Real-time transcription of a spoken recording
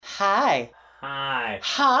Hi. Hi.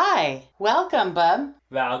 Hi. Welcome, bub.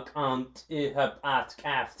 Welcome to her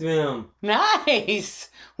podcast room.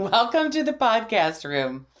 Nice. Welcome to the podcast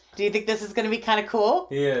room. Do you think this is going to be kind of cool?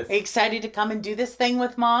 Yes. Are you excited to come and do this thing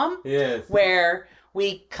with Mom? Yes. Where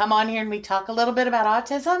we come on here and we talk a little bit about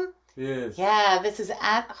autism? Yes. Yeah, this is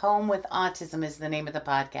At Home with Autism is the name of the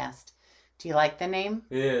podcast. Do you like the name?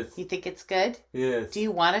 Yes. You think it's good? Yes. Do you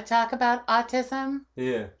want to talk about autism?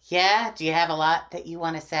 Yeah. Yeah? Do you have a lot that you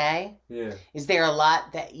want to say? Yeah. Is there a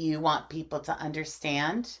lot that you want people to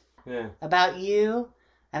understand Yeah. about you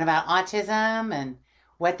and about autism and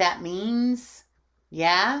what that means?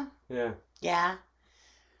 Yeah? Yeah. Yeah.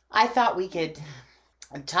 I thought we could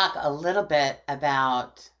talk a little bit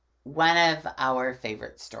about one of our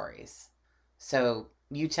favorite stories. So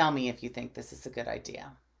you tell me if you think this is a good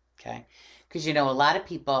idea. Okay? Because a lot of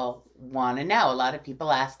people want to know. A lot of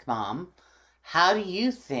people ask Mom, how do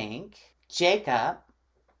you think Jacob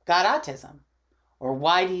got autism? Or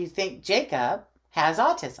why do you think Jacob has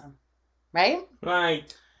autism? Right?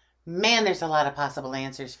 Right. Man, there's a lot of possible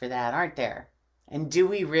answers for that, aren't there? And do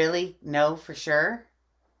we really know for sure?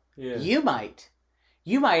 Yeah. You might.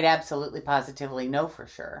 You might absolutely positively know for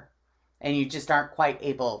sure. And you just aren't quite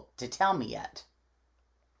able to tell me yet.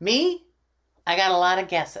 Me? I got a lot of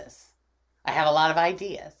guesses. I have a lot of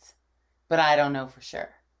ideas. But I don't know for sure.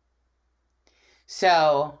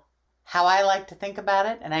 So, how I like to think about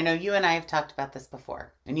it, and I know you and I have talked about this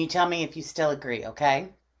before, and you tell me if you still agree, okay?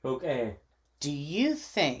 Okay. Do you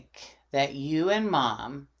think that you and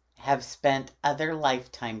Mom have spent other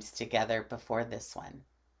lifetimes together before this one?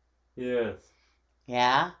 Yes.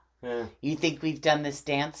 Yeah? Yeah. You think we've done this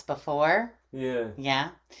dance before? Yeah. Yeah?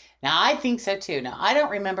 Now, I think so too. Now, I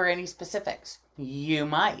don't remember any specifics. You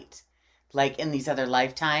might. Like in these other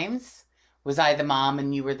lifetimes, was I the mom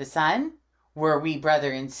and you were the son? Were we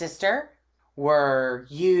brother and sister? Were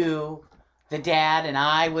you the dad and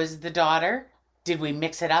I was the daughter? Did we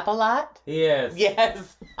mix it up a lot? Yes.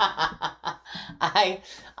 Yes. I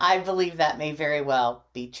believe that may very well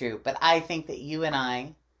be true. But I think that you and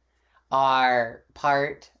I are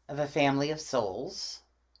part of a family of souls.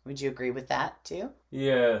 Would you agree with that too?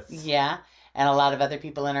 Yes. Yeah. And a lot of other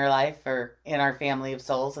people in our life are in our family of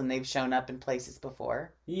souls and they've shown up in places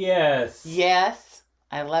before. Yes. Yes.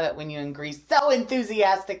 I love it when you agree so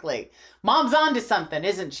enthusiastically. Mom's on to something,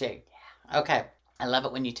 isn't she? Yeah. Okay. I love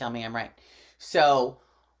it when you tell me I'm right. So,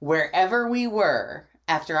 wherever we were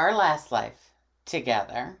after our last life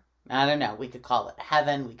together, I don't know, we could call it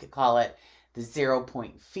heaven, we could call it the 0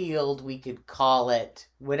 point field, we could call it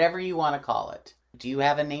whatever you want to call it. Do you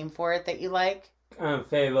have a name for it that you like?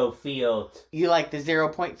 Pharaoh Field. You like the 0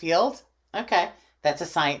 point field? Okay. That's a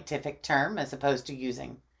scientific term as opposed to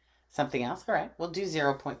using something else. All right. We'll do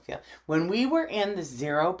 0 point field. When we were in the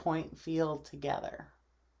 0 point field together,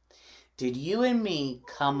 did you and me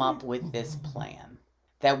come up with this plan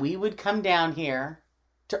that we would come down here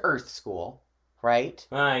to Earth School, right?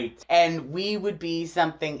 Right. And we would be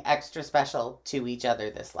something extra special to each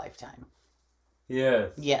other this lifetime?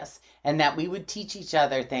 Yes. Yes. And that we would teach each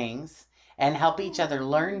other things and help each other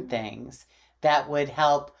learn things that would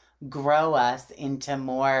help grow us into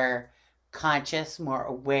more conscious, more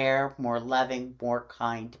aware, more loving, more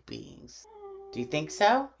kind beings. Do you think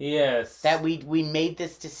so? Yes. That we made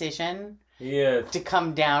this decision Yes. to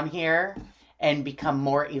come down here and become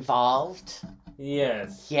more evolved?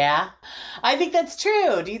 Yes. Yeah? I think that's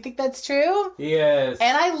true. Do you think that's true? Yes.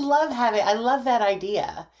 And I love that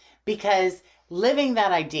idea because living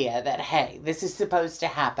that idea that, hey, this is supposed to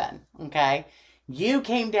happen, okay? You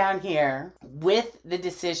came down here with the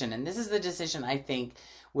decision, and this is the decision I think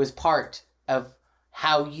was part of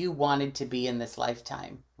how you wanted to be in this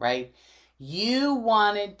lifetime, right? You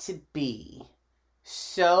wanted to be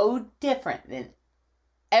so different than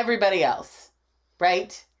everybody else,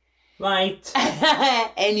 right? Right.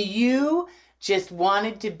 And you just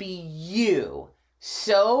wanted to be you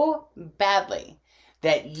so badly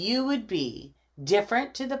that you would be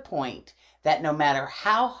different to the point that no matter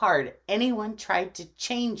how hard anyone tried to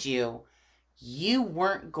change you, you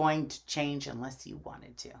weren't going to change unless you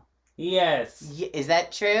wanted to. Yes. Is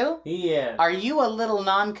that true? Yes. Are you a little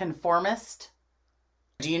nonconformist?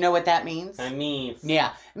 Do you know what that means?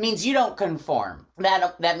 Yeah, it means you don't conform.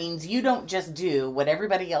 That means you don't just do what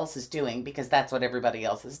everybody else is doing because that's what everybody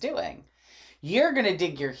else is doing. You're going to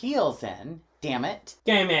dig your heels in, damn it.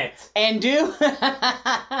 Damn it. And do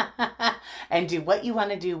and do what you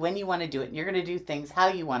want to do when you want to do it. And you're going to do things how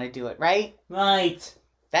you want to do it, right? Right.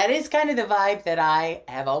 That is kind of the vibe that I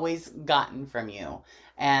have always gotten from you.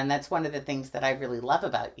 And that's one of the things that I really love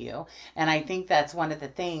about you. And I think that's one of the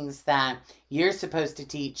things that you're supposed to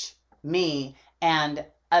teach me and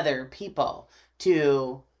other people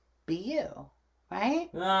to be you, right?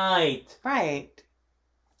 Right. Right.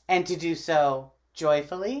 And to do so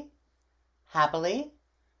joyfully, happily,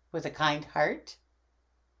 with a kind heart.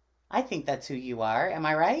 I think that's who you are. Am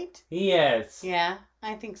I right? Yes. Yeah,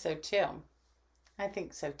 I think so too. I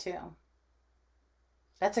think so too.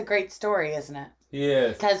 That's a great story, isn't it?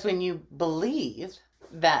 Yes. Because when you believe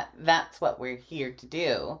that that's what we're here to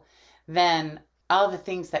do, then all the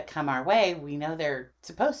things that come our way, we know they're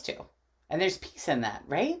supposed to. And there's peace in that,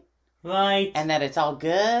 right? Right. And that it's all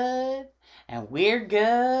good and we're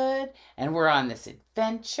good and we're on this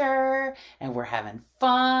adventure and we're having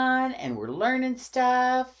fun and we're learning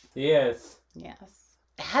stuff. Yes. Yes.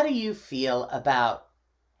 How do you feel about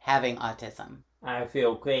having autism? I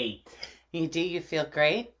feel great. You do? You feel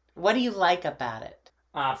great? What do you like about it?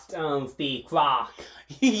 After speak rock.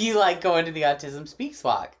 You like going to the Autism Speaks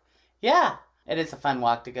walk. Yeah, it is a fun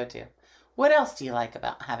walk to go to. What else do you like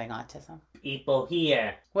about having autism? People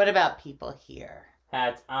here What about people here?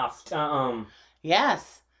 at after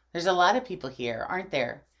Yes, there's a lot of people here, aren't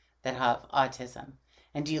there, that have autism.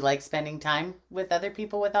 And do you like spending time with other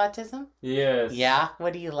people with autism? Yes. Yeah,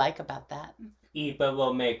 what do you like about that? People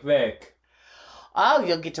will make work. Oh,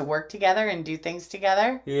 you'll get to work together and do things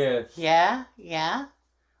together? Yes. Yeah, yeah.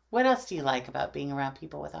 What else do you like about being around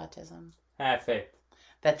people with autism? Have it.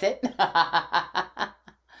 That's it?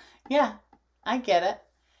 Yeah, I get it.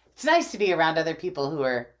 It's nice to be around other people who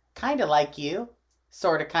are kind of like you.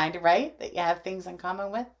 Sort of, kind of, right? That you have things in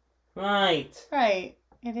common with. Right. Right.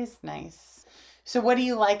 It is nice. So what do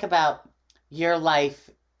you like about your life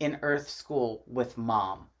in Earth School with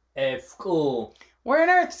Mom? At school. We're in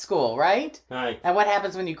Earth School, right? Right. And what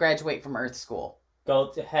happens when you graduate from Earth School? Go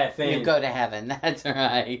to heaven. You go to heaven. That's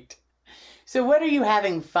right. So what are you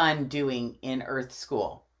having fun doing in Earth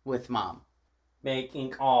School with Mom?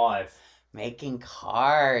 Making art. Making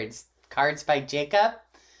cards. Cards by Jacob?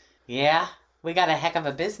 Yeah. We got a heck of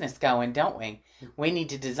a business going, don't we? We need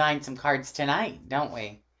to design some cards tonight, don't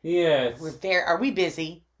we? Yes. Are we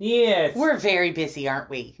busy? Yes. We're very busy, aren't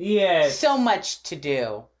we? Yes. So much to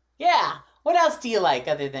do. Yeah. What else do you like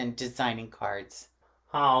other than designing cards?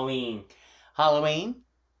 Halloween. Halloween?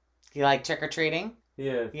 You like trick-or-treating?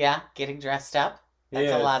 Yes. Yeah, getting dressed up. That's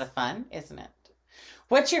Yes. a lot of fun, isn't it?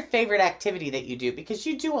 What's your favorite activity that you do? Because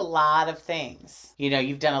you do a lot of things. You know,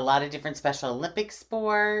 you've done a lot of different Special Olympic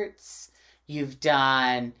sports. You've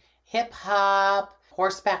done hip-hop,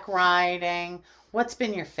 horseback riding. What's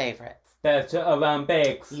been your favorite? Special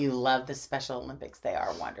Olympics. You love the Special Olympics. They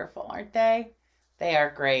are wonderful, aren't they? They are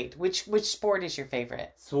great. Which sport is your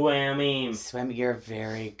favorite? Swimming. Swim. You're a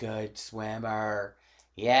very good swimmer.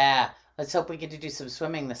 Yeah. Let's hope we get to do some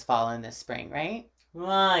swimming this fall and this spring, right?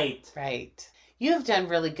 Right. Right. You've done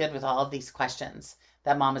really good with all of these questions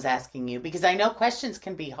that Mom is asking you because I know questions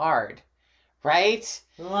can be hard, right?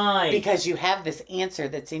 Right. Because you have this answer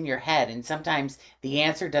that's in your head and sometimes the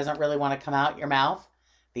answer doesn't really want to come out your mouth.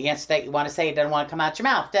 The answer that you want to say doesn't want to come out your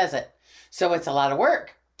mouth, does it? So it's a lot of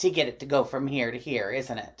work to get it to go from here to here,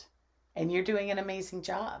 isn't it? And you're doing an amazing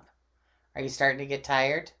job. Are you starting to get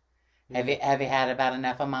tired? Have you had about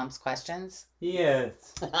enough of Mom's questions?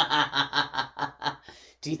 Yes.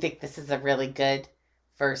 Do you think this is a really good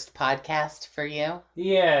first podcast for you?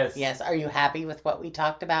 Yes. Yes. Are you happy with what we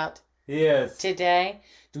talked about Yes. today?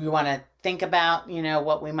 Do we want to think about,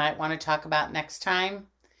 what we might want to talk about next time?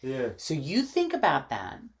 Yes. So you think about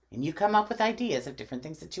that and you come up with ideas of different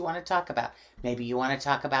things that you want to talk about. Maybe you want to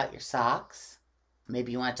talk about your socks.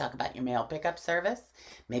 Maybe you want to talk about your mail pickup service.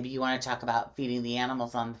 Maybe you want to talk about feeding the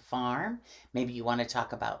animals on the farm. Maybe you want to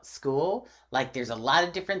talk about school. Like there's a lot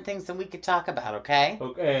of different things that we could talk about, okay?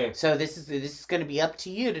 Okay. So this is going to be up to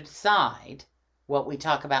you to decide what we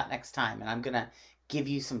talk about next time, and I'm going to give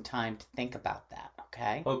you some time to think about that,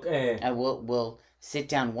 okay? Okay. And we'll sit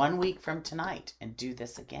down 1 week from tonight and do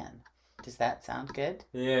this again. Does that sound good?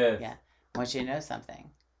 Yes. Yeah. I want you to know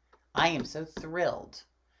something. I am so thrilled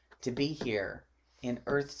to be here in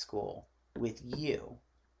Earth School with you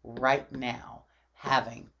right now,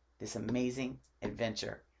 having this amazing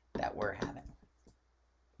adventure that we're having.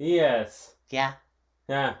 Yes. Yeah?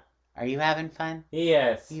 Yeah. Are you having fun?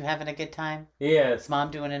 Yes. You having a good time? Yes. Is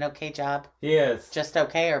Mom doing an okay job? Yes. Just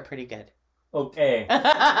okay or pretty good? Okay.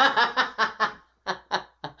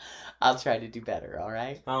 I'll try to do better, all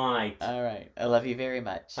right? All right. All right. I love you very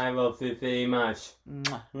much. I love you very much.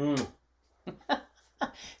 Mwah. Mm.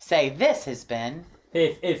 Say, this has been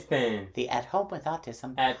This has been the At Home with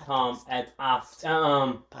Autism at home at after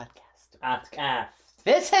podcast. at cast.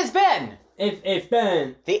 This has been It's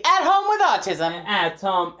been the At Home with Autism at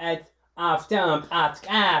home at after at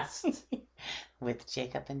cast. with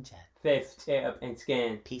Jacob and Jen. Fifth tip and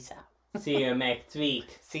skin. Peace out. See you next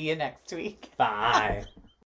week. See you next week. Bye.